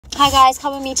Hi guys,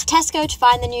 come with me to Tesco to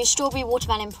find the new strawberry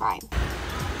watermelon prime.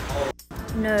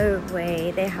 No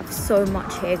way, they have so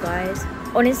much here, guys.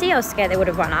 Honestly, I was scared they would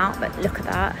have run out, but look at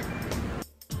that.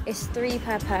 It's 3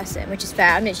 per person, which is fair.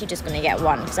 I'm literally just gonna get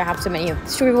one because I have so many of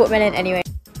strawberry watermelon anyway.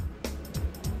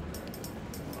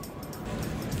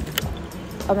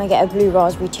 I'm gonna get a blue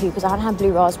raspberry too because I haven't had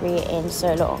blue raspberry in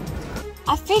so long.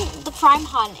 I think the prime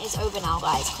hunt is over now,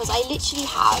 guys, because I literally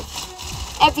have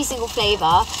every single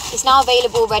flavour. It's now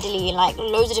available readily in like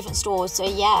loads of different stores, so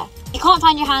yeah. If you can't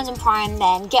find your hands on prime,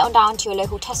 then get on down to your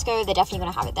local Tesco. They're definitely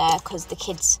going to have it there because the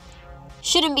kids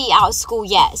shouldn't be out of school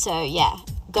yet, so yeah,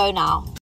 go now.